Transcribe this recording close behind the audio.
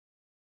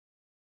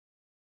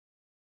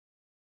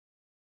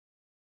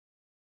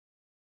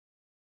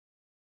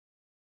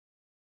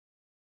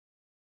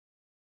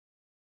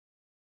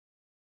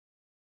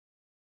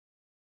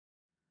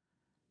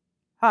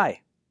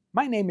Hi,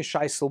 my name is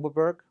Shai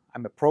Silberberg.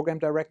 I'm a program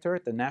director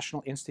at the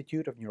National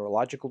Institute of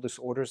Neurological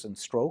Disorders and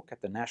Stroke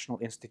at the National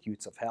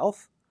Institutes of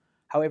Health.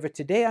 However,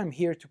 today I'm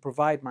here to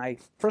provide my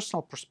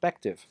personal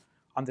perspective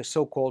on the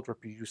so-called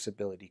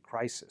reproducibility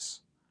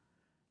crisis.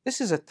 This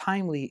is a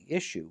timely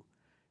issue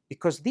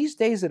because these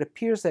days it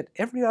appears that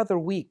every other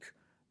week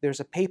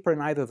there's a paper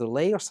in either the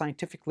lay or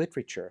scientific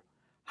literature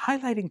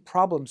highlighting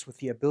problems with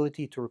the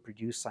ability to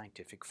reproduce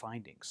scientific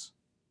findings.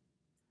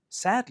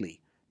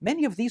 Sadly,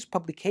 many of these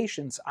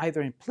publications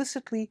either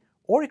implicitly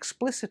or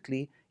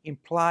explicitly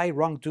imply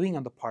wrongdoing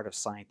on the part of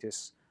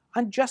scientists,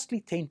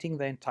 unjustly tainting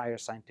the entire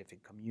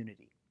scientific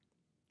community.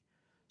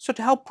 So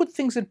to help put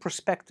things in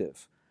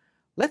perspective,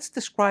 let's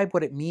describe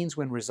what it means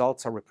when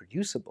results are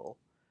reproducible,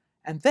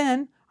 and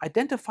then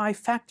identify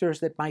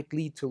factors that might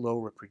lead to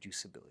low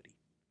reproducibility.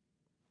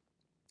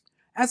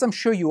 As I'm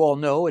sure you all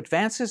know,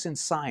 advances in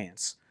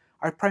science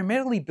are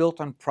primarily built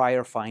on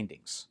prior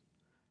findings.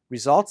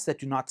 Results that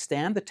do not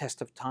stand the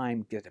test of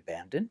time get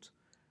abandoned,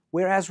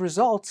 whereas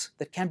results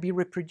that can be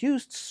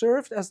reproduced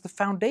serve as the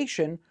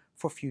foundation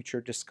for future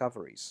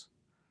discoveries.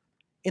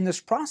 In this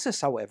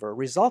process, however,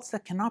 results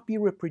that cannot be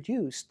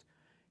reproduced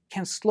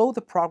can slow the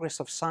progress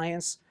of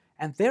science,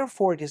 and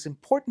therefore it is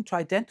important to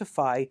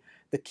identify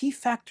the key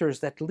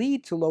factors that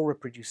lead to low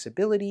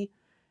reproducibility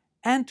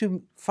and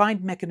to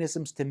find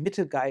mechanisms to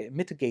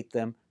mitigate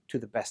them to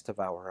the best of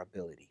our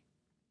ability.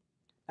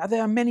 Now,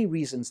 there are many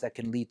reasons that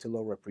can lead to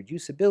low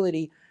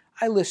reproducibility.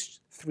 I list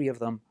 3 of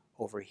them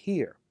over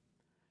here.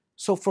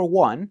 So for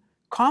one,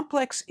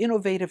 complex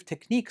innovative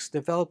techniques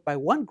developed by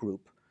one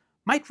group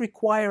might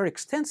require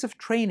extensive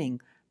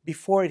training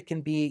before it can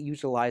be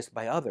utilized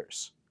by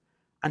others.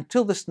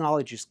 Until this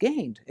knowledge is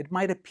gained, it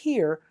might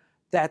appear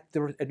that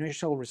the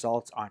initial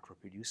results aren't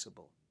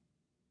reproducible.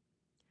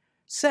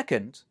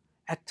 Second,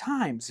 at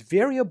times,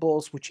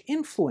 variables which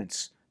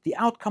influence the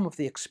outcome of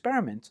the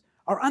experiment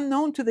are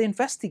unknown to the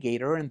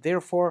investigator and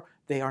therefore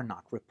they are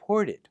not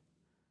reported.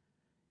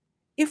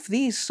 If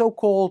these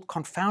so-called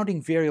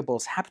confounding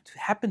variables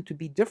happen to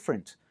be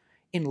different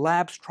in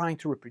labs trying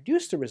to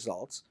reproduce the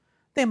results,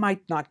 they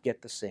might not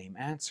get the same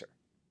answer.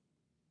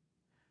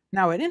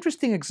 Now, an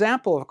interesting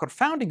example of a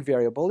confounding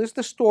variable is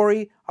the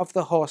story of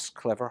the horse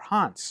Clever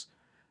Hans.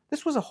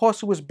 This was a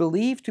horse who was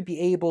believed to be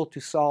able to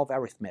solve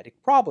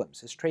arithmetic problems.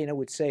 His trainer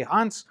would say,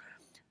 "Hans,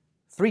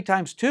 3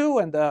 times 2,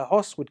 and the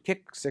horse would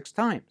kick 6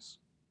 times.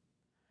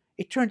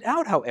 It turned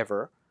out,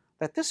 however,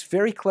 that this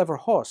very clever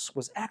horse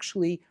was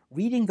actually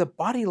reading the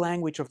body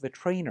language of the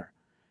trainer,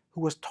 who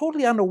was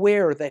totally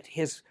unaware that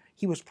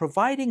he was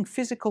providing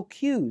physical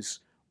cues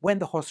when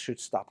the horse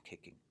should stop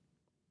kicking.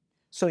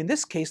 So in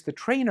this case, the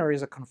trainer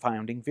is a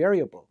confounding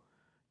variable.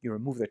 You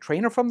remove the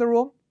trainer from the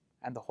room,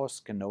 and the horse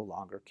can no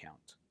longer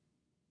count.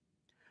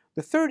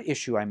 The third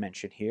issue I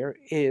mention here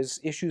is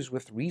issues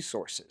with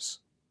resources.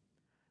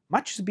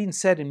 Much has been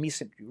said in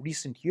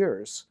recent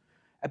years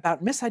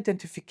about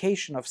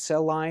misidentification of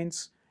cell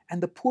lines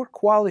and the poor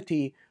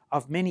quality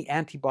of many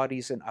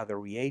antibodies and other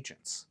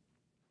reagents.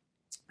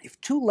 If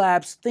 2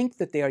 labs think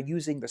that they are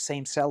using the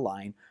same cell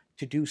line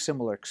to do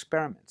similar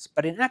experiments,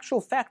 but in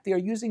actual fact they are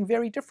using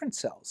very different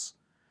cells,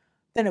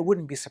 then it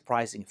wouldn't be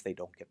surprising if they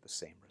don't get the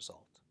same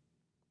result.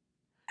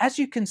 As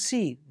you can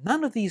see,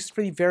 none of these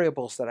 3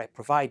 variables that I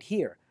provide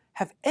here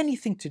have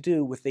anything to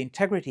do with the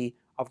integrity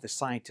of the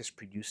scientist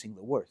producing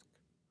the work.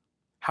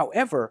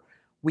 However,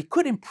 we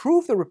could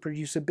improve the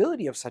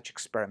reproducibility of such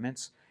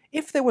experiments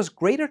if there was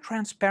greater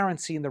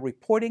transparency in the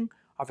reporting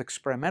of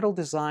experimental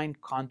design,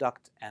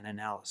 conduct, and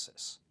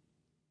analysis.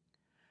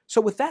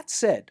 So with that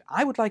said,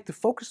 I would like to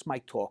focus my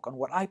talk on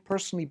what I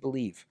personally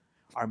believe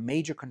are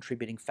major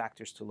contributing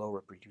factors to low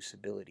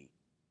reproducibility.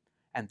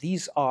 And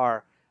these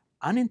are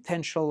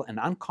unintentional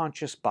and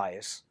unconscious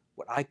bias,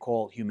 what I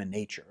call human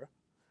nature,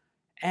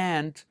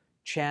 and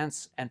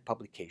chance and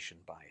publication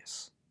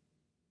bias.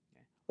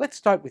 Let's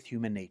start with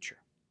human nature.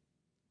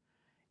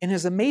 In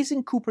his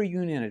amazing Cooper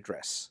Union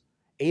address,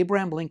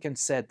 Abraham Lincoln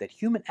said that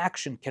human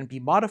action can be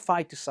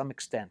modified to some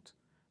extent,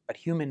 but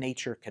human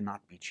nature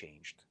cannot be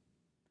changed.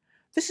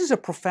 This is a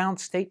profound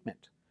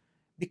statement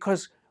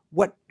because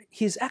what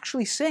he's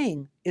actually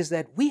saying is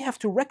that we have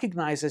to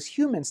recognize as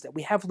humans that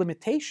we have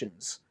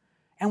limitations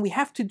and we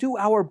have to do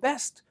our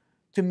best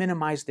to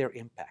minimize their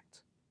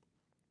impact.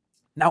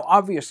 Now,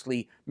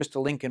 obviously,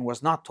 Mr. Lincoln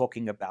was not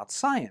talking about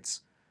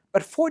science,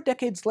 but 4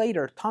 decades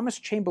later, Thomas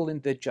Chamberlain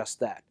did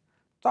just that.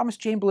 Thomas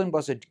Chamberlain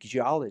was a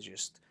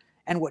geologist,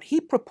 and what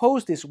he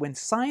proposed is when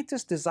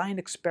scientists design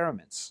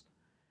experiments,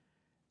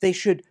 they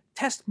should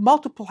test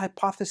multiple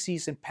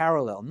hypotheses in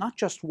parallel, not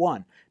just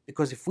one,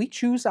 because if we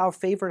choose our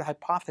favorite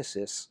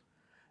hypothesis,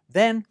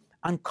 then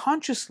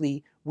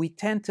unconsciously we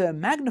tend to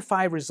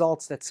magnify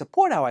results that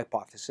support our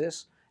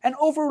hypothesis and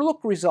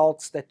overlook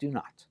results that do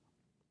not.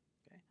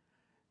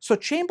 So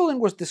Chamberlain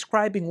was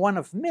describing one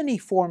of many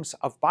forms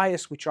of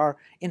bias which are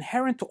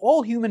inherent to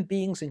all human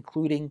beings,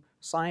 including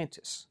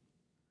scientists.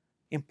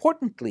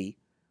 Importantly,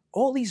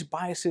 all these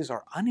biases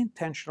are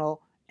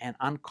unintentional and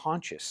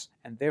unconscious,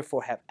 and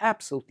therefore have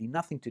absolutely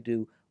nothing to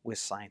do with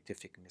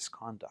scientific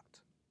misconduct.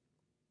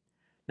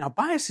 Now,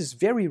 bias is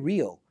very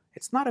real.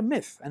 It's not a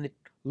myth, and it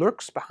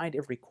lurks behind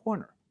every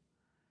corner.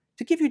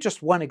 To give you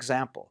just one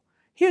example,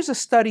 here's a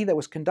study that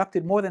was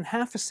conducted more than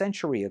half a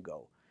century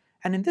ago.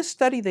 And in this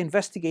study, the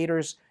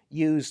investigators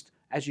used,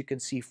 as you can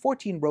see,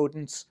 14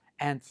 rodents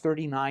and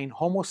 39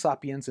 Homo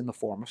sapiens in the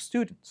form of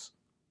students.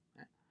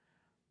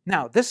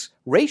 Now, this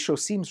ratio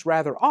seems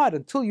rather odd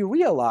until you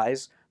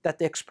realize that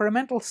the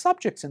experimental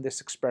subjects in this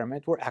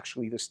experiment were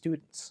actually the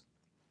students.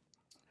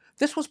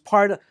 This was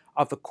part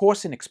of the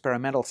course in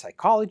experimental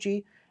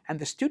psychology, and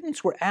the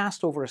students were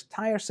asked over an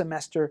entire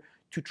semester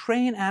to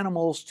train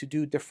animals to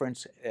do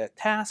different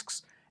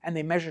tasks, and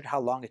they measured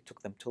how long it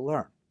took them to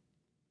learn.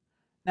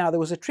 Now, there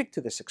was a trick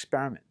to this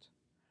experiment.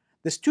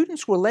 The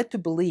students were led to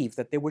believe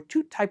that there were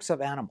two types of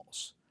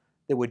animals.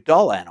 There were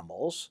dull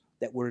animals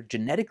that were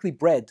genetically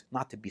bred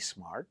not to be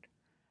smart,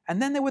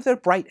 and then there were the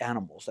bright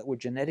animals that were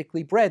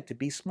genetically bred to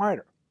be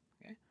smarter.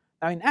 Okay?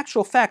 Now, in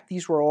actual fact,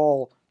 these were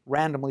all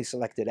randomly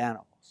selected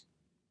animals.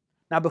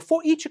 Now,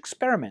 before each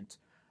experiment,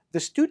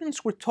 the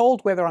students were told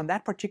whether on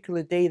that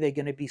particular day they're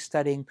going to be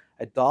studying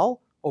a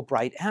dull or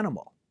bright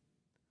animal.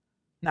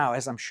 Now,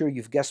 as I'm sure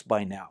you've guessed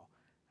by now,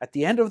 at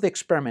the end of the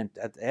experiment,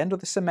 at the end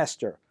of the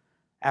semester,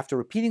 after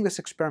repeating this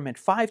experiment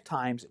 5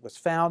 times, it was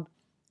found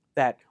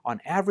that on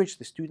average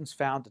the students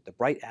found that the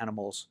bright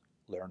animals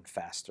learned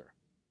faster.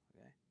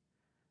 Okay?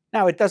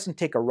 Now, it doesn't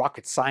take a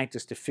rocket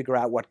scientist to figure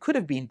out what could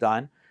have been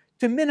done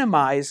to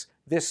minimize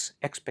this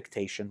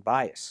expectation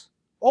bias.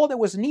 All that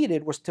was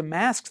needed was to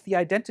mask the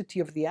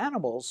identity of the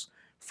animals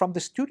from the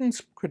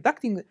students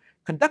conducting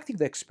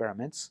the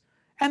experiments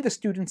and the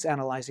students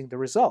analyzing the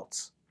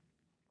results.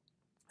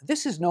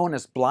 This is known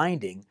as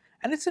blinding,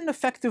 and it's an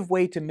effective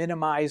way to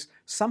minimize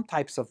some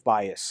types of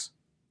bias.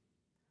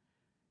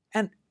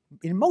 And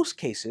in most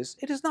cases,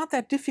 it is not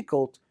that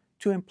difficult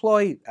to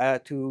employ,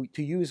 to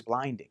use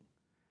blinding.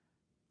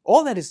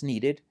 All that is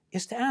needed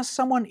is to ask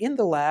someone in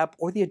the lab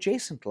or the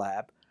adjacent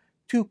lab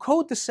to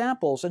code the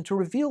samples and to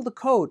reveal the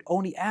code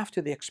only after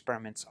the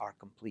experiments are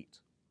complete.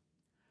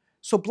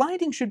 So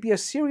blinding should be a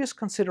serious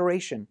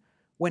consideration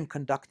when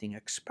conducting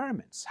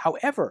experiments.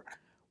 However,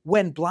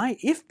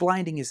 if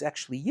blinding is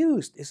actually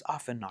used, is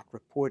often not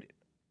reported.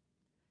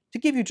 To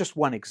give you just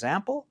one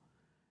example,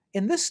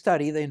 in this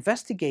study, the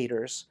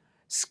investigators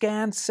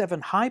scanned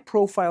 7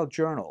 high-profile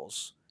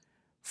journals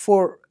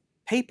for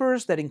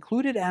papers that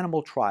included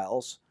animal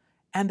trials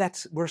and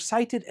that were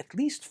cited at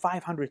least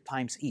 500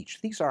 times each.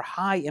 These are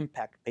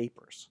high-impact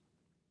papers.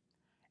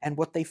 And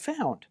what they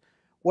found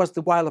was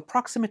that while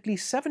approximately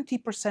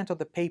 70% of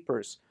the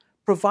papers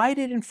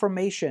provided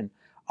information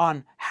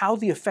on how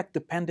the effect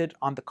depended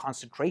on the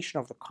concentration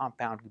of the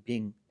compound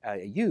being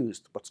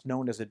used, what's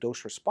known as a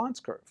dose-response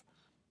curve,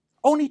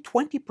 only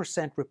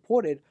 20%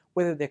 reported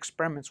whether the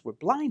experiments were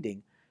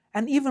blinding,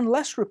 and even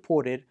less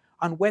reported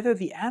on whether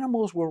the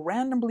animals were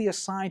randomly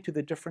assigned to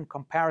the different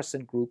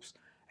comparison groups,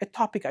 a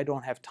topic I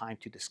don't have time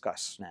to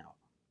discuss now.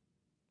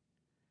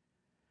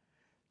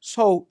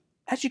 So,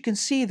 as you can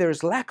see,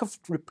 there's lack of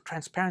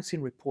transparency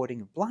in reporting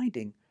and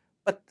blinding,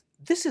 but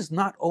this is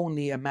not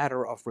only a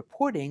matter of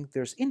reporting,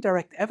 there's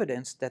indirect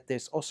evidence that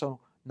there's also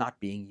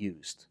not being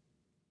used.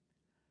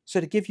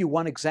 So to give you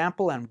one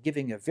example, I'm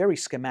giving a very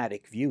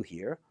schematic view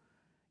here.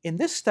 In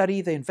this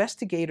study, the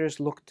investigators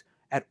looked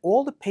at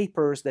all the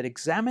papers that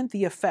examined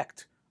the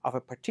effect of a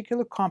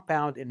particular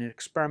compound in an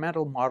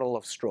experimental model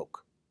of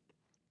stroke.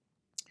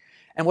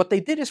 And what they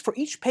did is for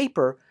each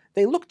paper,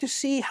 they looked to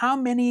see how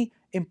many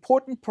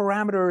important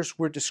parameters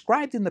were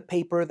described in the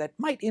paper that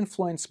might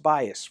influence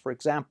bias, for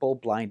example,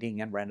 blinding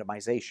and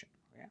randomization.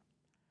 Yeah?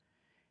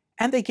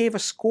 And they gave a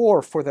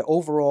score for the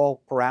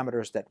overall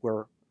parameters that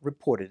were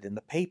reported in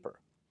the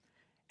paper.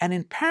 And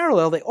in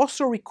parallel, they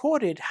also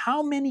recorded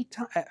how many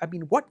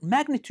what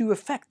magnitude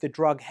effect the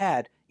drug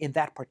had in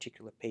that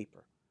particular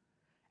paper.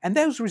 And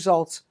those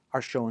results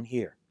are shown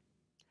here.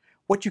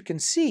 What you can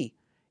see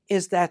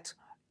is that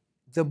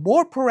the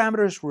more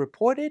parameters were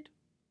reported,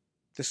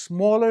 the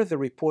smaller the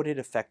reported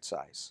effect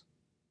size.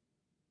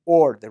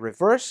 Or the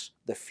reverse,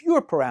 the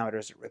fewer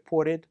parameters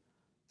reported,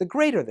 the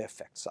greater the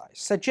effect size,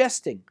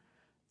 suggesting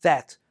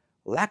that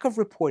lack of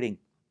reporting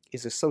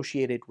is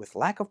associated with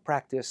lack of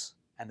practice,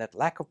 and that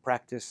lack of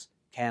practice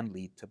can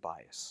lead to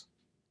bias.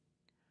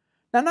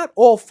 Now, not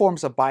all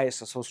forms of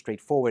bias are so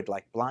straightforward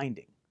like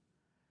blinding.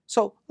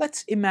 So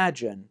let's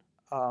imagine,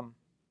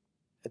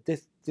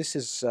 this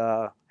is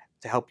to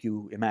help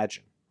you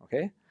imagine,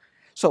 okay?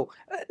 So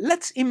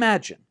let's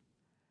imagine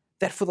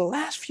that for the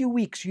last few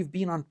weeks you've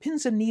been on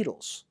pins and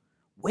needles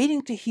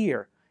waiting to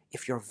hear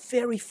if your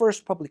very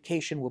first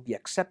publication will be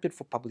accepted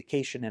for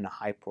publication in a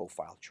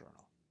high-profile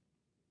journal.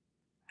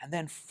 And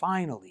then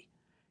finally,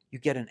 you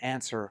get an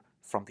answer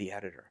from the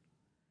editor.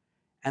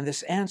 And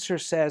this answer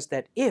says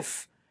that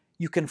if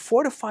you can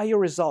fortify your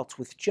results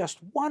with just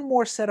one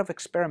more set of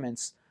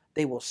experiments,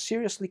 they will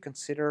seriously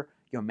consider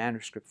your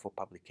manuscript for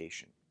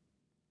publication.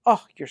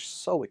 Oh, you're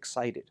so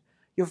excited.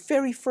 Your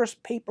very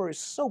first paper is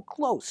so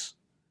close.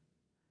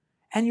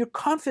 And you're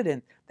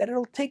confident that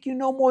it'll take you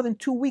no more than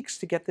 2 weeks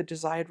to get the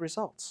desired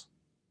results.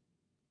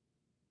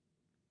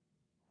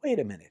 Wait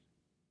a minute.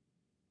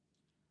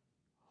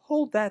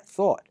 hold that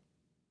thought.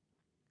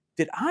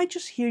 Did I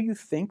just hear you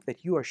think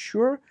that you are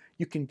sure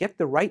you can get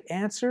the right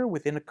answer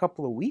within a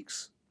couple of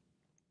weeks?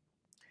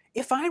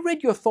 If I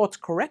read your thoughts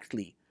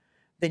correctly,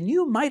 then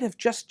you might have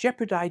just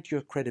jeopardized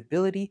your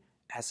credibility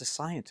as a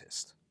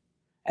scientist.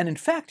 And in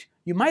fact,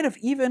 you might have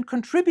even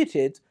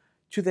contributed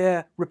to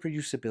their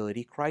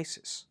reproducibility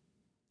crisis.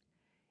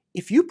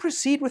 If you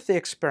proceed with the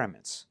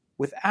experiments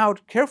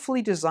without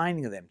carefully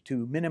designing them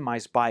to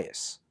minimize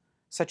bias,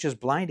 such as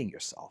blinding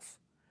yourself,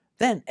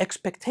 then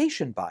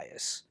expectation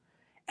bias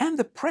and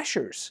the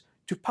pressures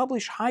to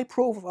publish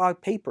high-profile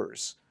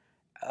papers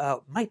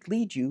might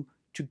lead you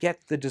to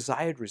get the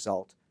desired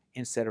result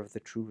instead of the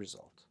true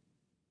result.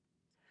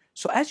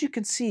 So as you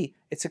can see,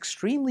 it's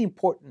extremely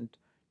important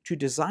to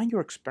design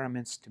your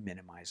experiments to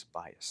minimize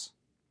bias.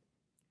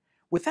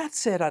 With that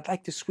said, I'd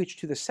like to switch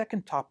to the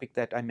second topic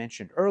that I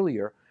mentioned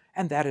earlier,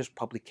 and that is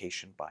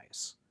publication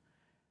bias.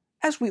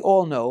 As we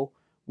all know,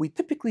 we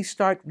typically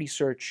start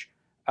research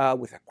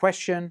with a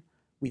question,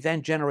 we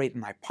then generate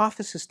an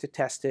hypothesis to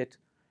test it,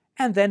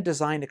 and then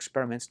design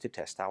experiments to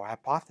test our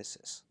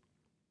hypothesis.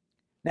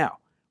 Now,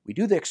 we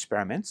do the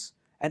experiments,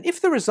 and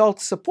if the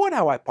results support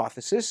our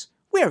hypothesis,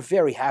 we are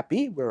very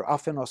happy. We're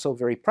often also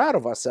very proud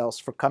of ourselves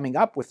for coming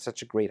up with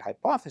such a great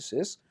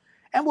hypothesis,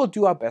 and we'll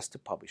do our best to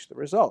publish the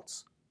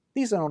results.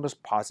 These are known as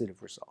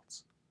positive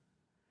results.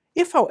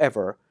 If,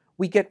 however,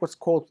 we get what's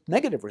called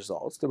negative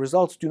results, the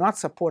results do not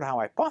support our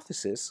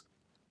hypothesis,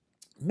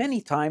 many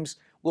times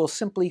we'll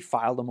simply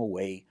file them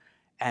away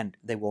and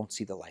they won't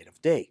see the light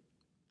of day.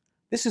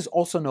 This is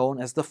also known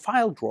as the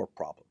file drawer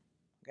problem.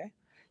 Okay?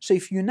 So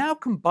if you now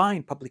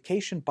combine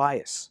publication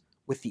bias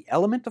with the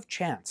element of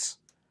chance,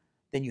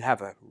 then you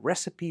have a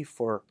recipe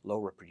for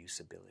low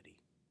reproducibility.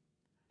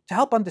 To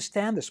help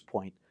understand this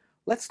point,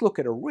 let's look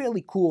at a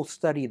really cool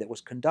study that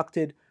was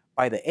conducted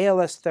by the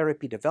ALS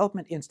Therapy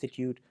Development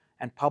Institute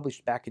and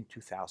published back in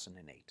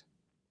 2008.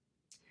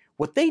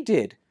 What they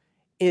did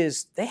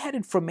is they had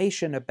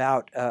information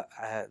about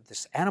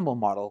this animal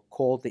model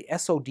called the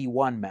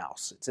SOD1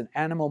 mouse. It's an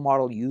animal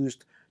model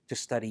used to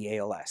study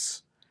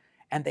ALS.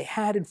 And they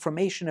had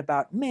information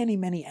about many,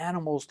 many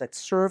animals that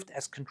served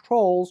as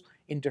controls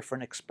in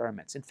different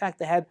experiments. In fact,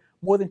 they had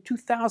more than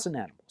 2,000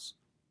 animals.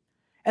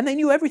 And they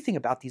knew everything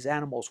about these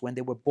animals, when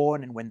they were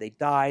born and when they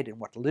died, and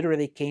what litter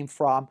they came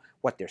from,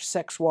 what their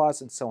sex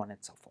was, and so on and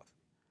so forth.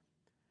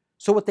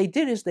 So what they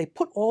did is they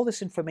put all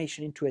this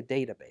information into a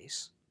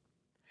database,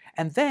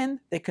 and then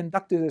they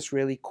conducted this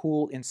really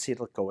cool in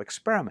silico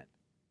experiment.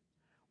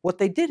 What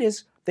they did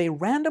is they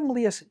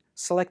randomly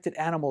selected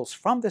animals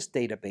from this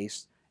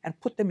database and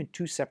put them in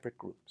two separate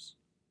groups.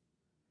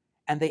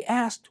 And they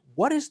asked,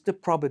 what is the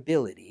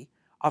probability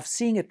of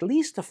seeing at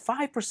least a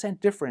 5%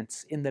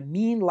 difference in the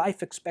mean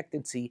life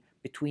expectancy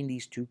between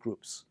these two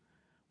groups,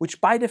 which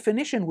by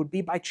definition would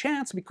be by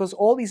chance because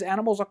all these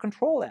animals are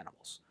control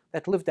animals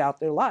that lived out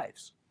their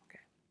lives. Okay.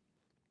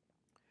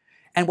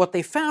 And what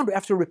they found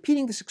after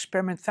repeating this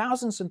experiment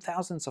thousands and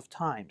thousands of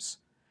times,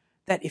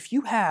 that if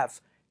you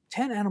have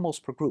 10 animals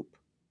per group,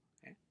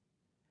 okay,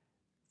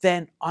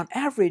 then on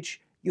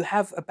average you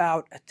have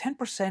about a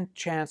 10%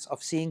 chance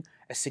of seeing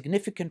a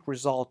significant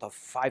result of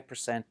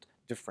 5%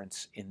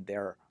 difference in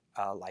their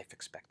life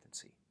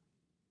expectancy.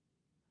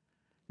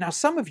 Now,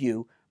 some of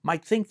you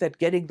might think that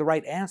getting the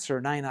right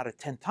answer 9 out of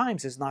 10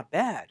 times is not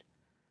bad.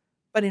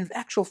 But in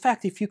actual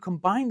fact, if you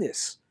combine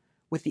this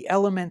with the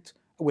element,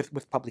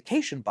 with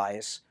publication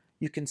bias,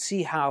 you can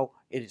see how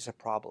it is a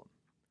problem.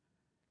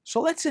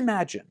 So let's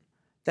imagine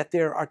that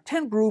there are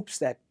 10 groups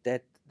that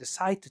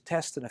decide to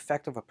test an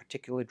effect of a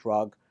particular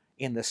drug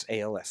in this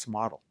ALS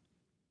model.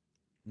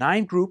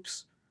 9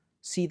 groups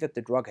see that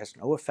the drug has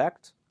no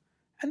effect,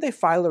 and they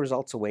file the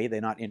results away. They're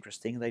not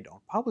interesting, and they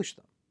don't publish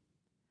them.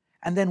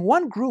 And then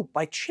one group,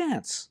 by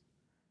chance,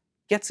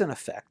 gets an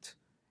effect,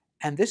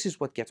 and this is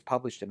what gets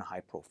published in a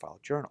high-profile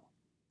journal.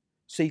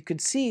 So you can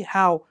see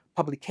how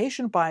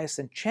publication bias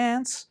and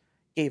chance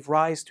gave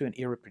rise to an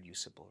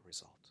irreproducible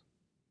result.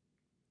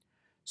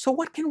 So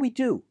what can we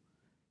do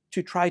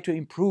to try to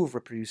improve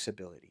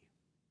reproducibility?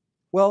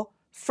 Well,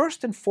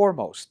 first and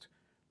foremost,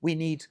 we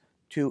need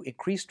to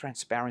increase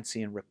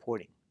transparency in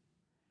reporting.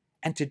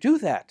 And to do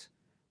that,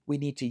 we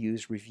need to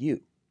use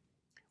review.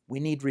 We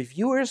need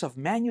reviewers of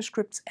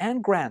manuscripts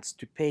and grants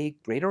to pay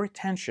greater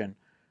attention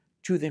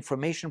to the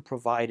information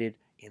provided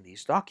in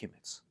these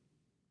documents.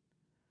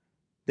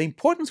 The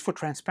importance for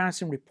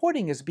transparency in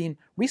reporting has been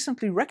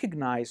recently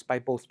recognized by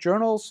both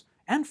journals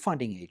and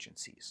funding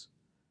agencies.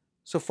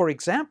 So, for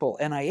example,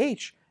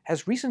 NIH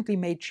has recently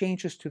made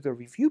changes to the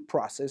review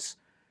process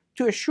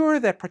to assure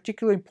that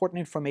particularly important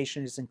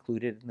information is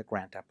included in the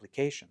grant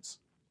applications.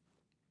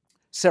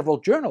 Several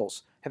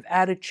journals have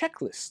added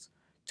checklists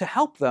to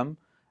help them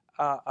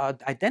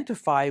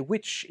identify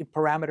which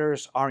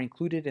parameters are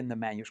included in the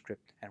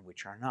manuscript and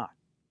which are not.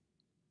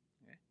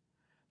 Okay.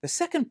 The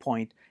second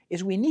point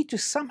is we need to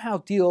somehow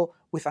deal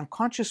with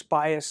unconscious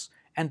bias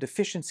and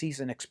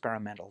deficiencies in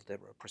experimental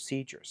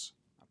procedures.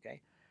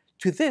 Okay.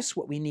 To this,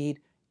 what we need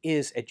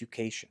is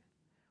education.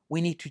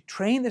 We need to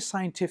train the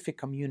scientific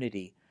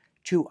community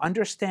to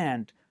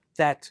understand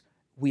that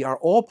we are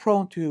all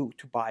prone to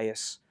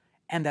bias,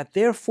 and that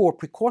therefore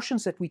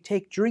precautions that we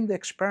take during the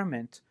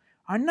experiment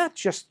are not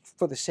just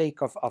for the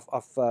sake of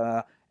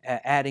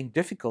adding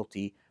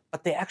difficulty,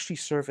 but they actually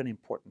serve an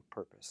important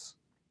purpose.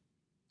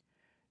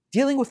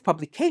 Dealing with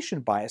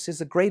publication bias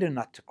is a greater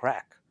nut to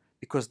crack,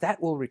 because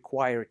that will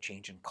require a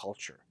change in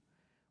culture.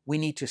 We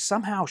need to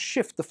somehow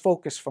shift the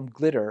focus from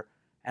glitter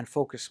and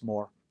focus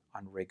more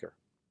on rigor.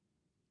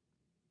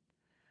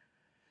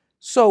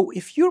 So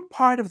if you're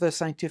part of the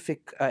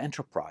scientific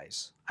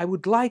enterprise, I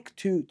would like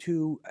to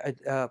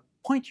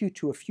point you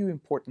to a few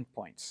important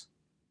points.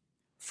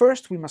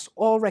 First, we must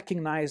all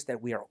recognize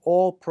that we are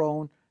all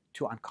prone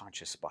to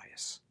unconscious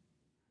bias.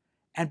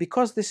 And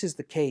because this is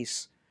the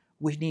case,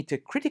 we need to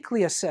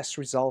critically assess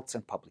results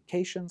and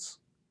publications.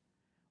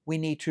 We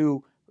need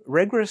to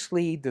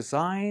rigorously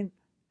design,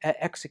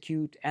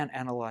 execute, and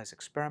analyze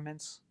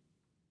experiments.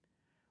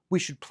 We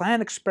should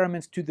plan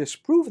experiments to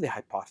disprove the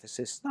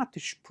hypothesis, not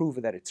to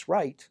prove that it's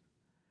right.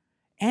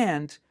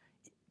 And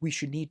we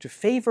should need to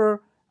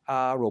favor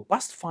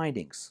robust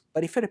findings.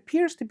 But if it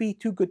appears to be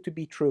too good to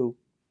be true,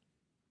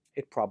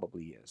 it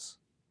probably is.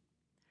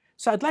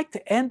 So I'd like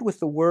to end with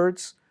the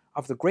words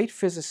of the great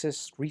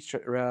physicist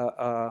Richard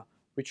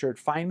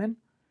Feynman,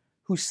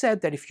 who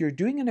said that if you're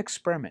doing an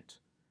experiment,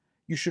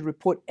 you should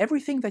report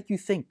everything that you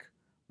think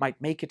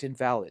might make it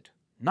invalid,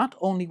 not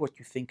only what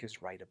you think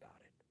is right about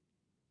it.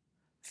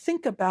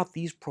 Think about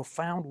these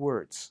profound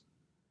words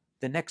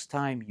the next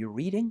time you're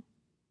reading,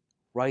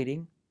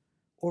 writing,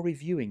 or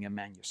reviewing a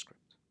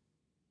manuscript.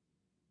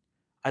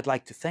 I'd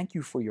like to thank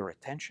you for your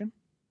attention,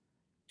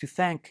 to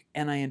thank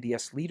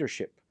NINDS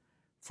leadership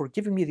for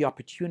giving me the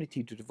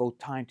opportunity to devote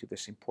time to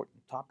this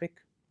important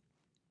topic,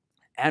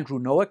 Andrew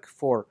Noack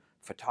for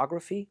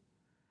photography,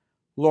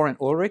 Lauren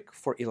Ulrich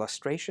for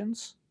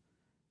illustrations,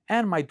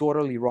 and my daughter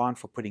Liron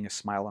for putting a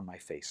smile on my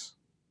face.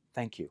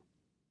 Thank you.